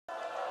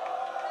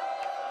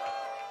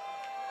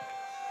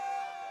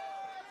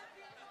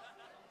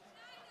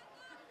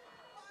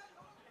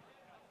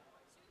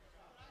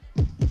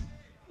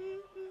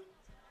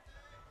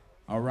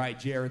All right,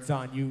 JER, it's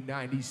on you.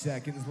 90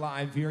 seconds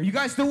live here. You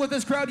guys still with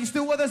us, crowd? You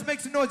still with us? Make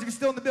some noise if you're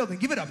still in the building.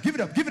 Give it up, give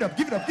it up, give it up,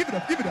 give it up, give it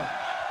up, give it up.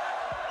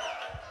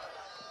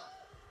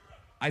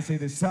 I say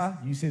the sa,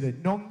 you say the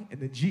nong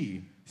and the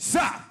G.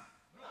 Sa!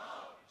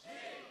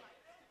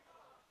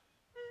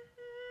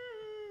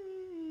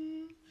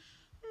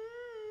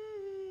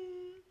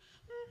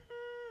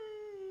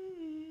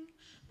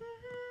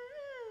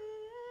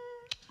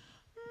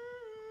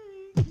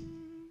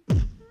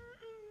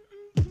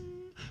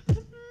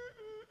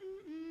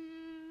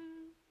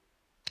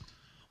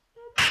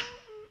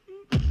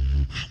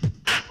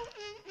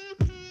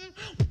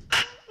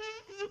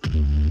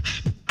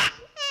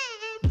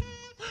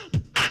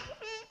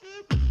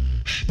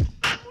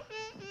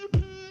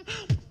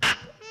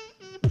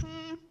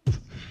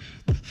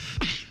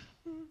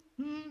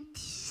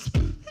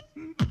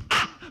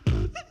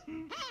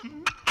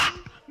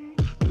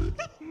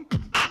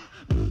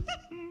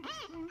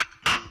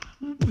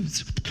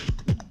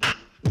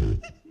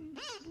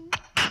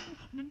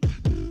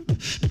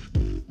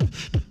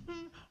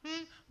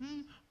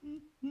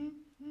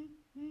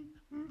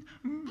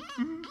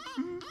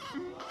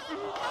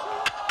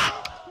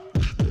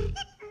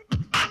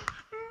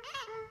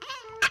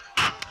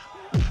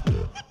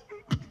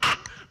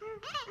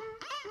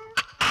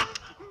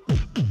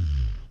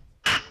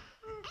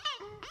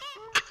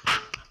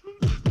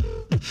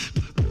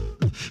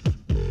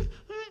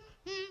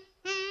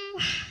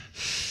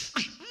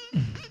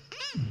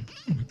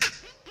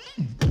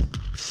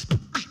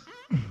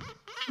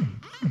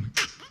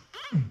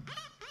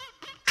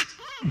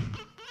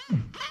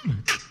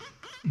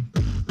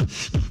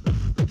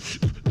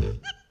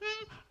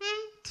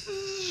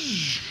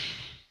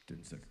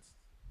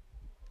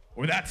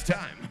 Well, that's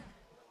time.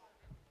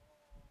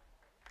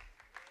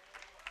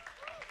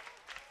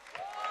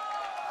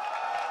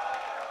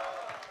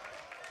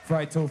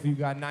 Fried tofu, you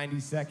got 90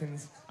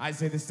 seconds. I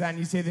say the san,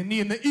 you say the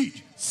ni and the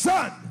ich.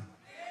 Sun!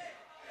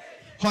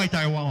 Hi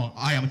Taiwan,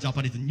 I am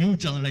Japanese new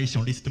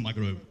generation. Listen to my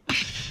groove.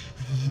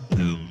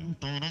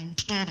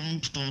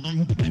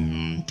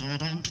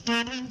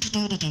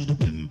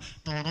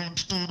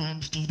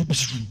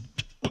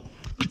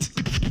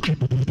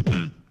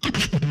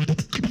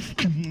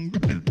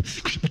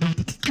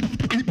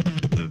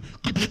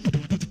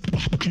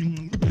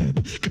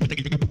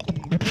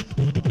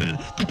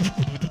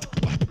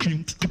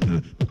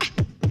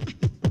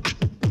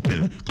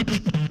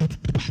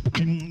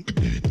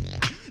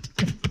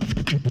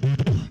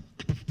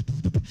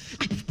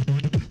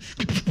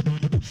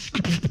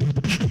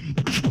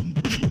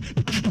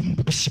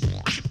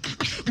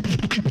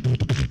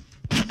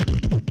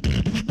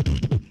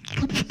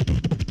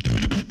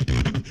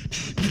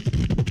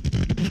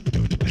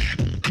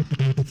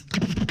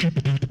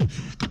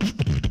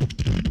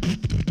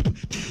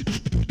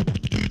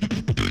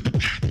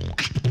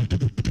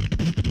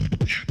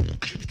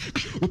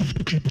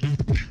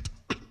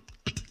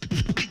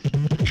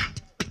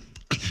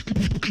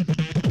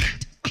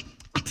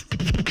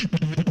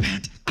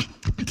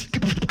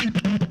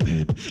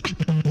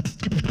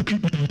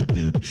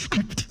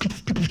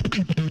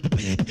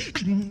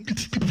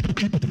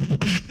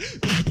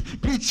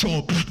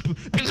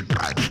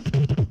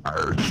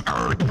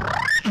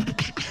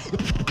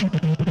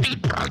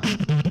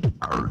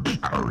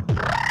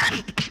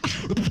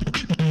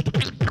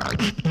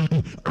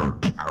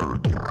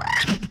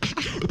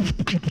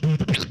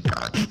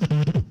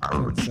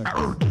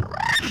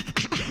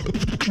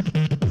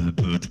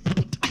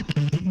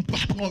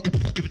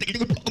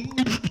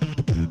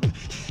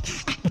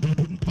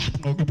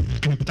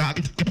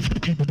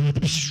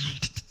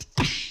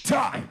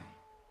 Time!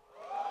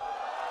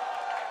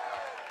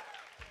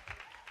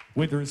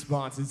 With the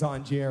responses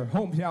on JER,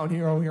 hometown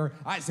hero here.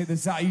 I say the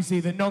sa, you say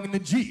the nung and the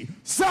G.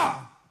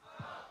 Sa!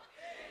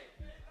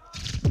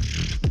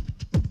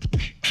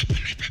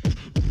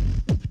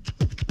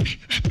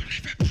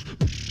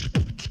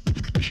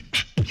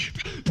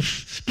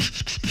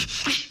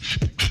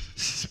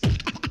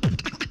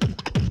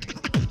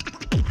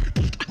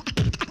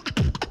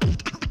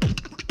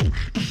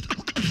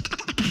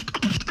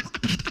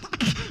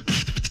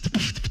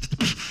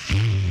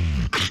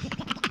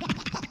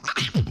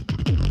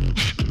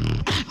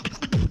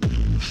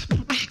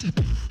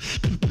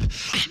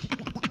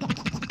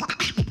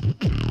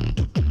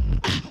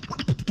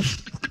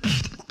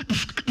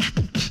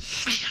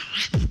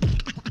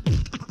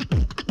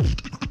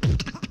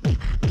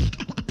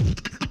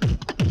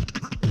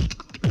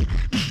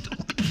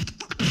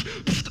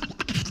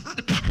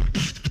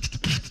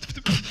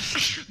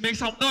 Make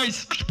some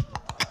noise.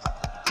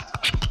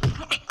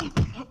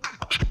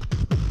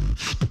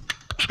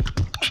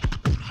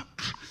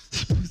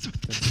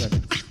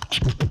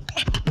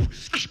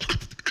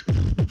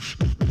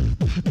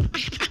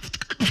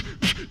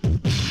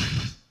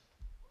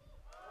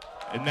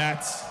 And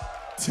that's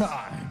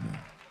time.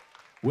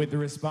 With the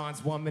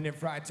response, 1 minute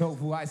fried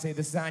tofu. I say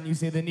the san, you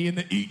say the ni and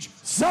the ich.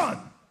 Sun!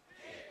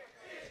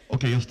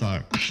 Okay, you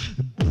start.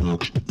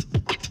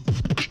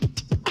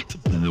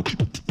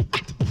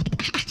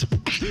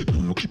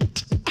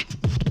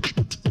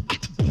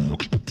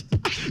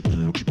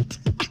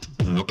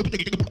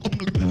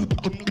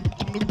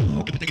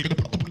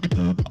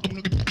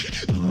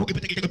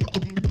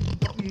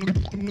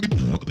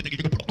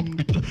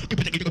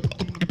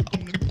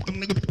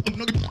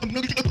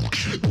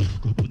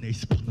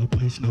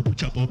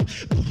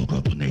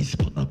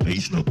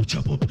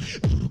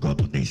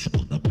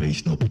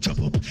 bass, no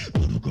trouble.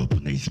 Buttercup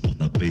on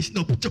the bass,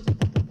 no trouble.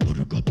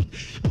 Buttercup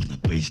on the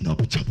bass, no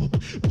trouble.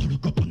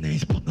 Buttercup on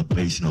the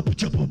bass, no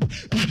trouble.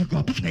 Buttercup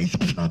on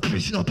the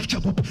bass, no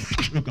trouble.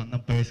 Look on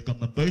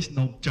the bass,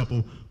 no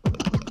trouble.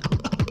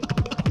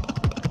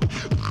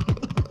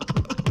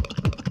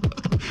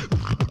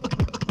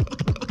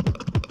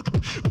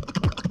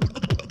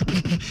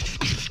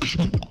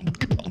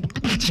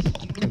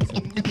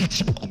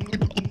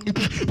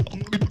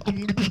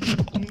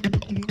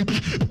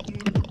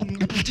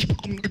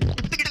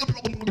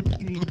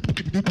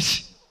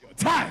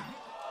 Time!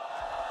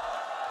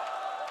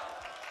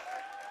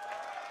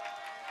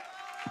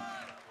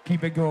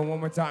 Keep it going one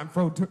more time.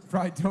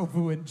 Fried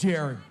Tofu and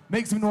JER.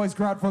 Make some noise,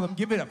 crowd, for them.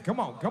 Give it up. Come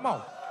on, come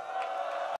on.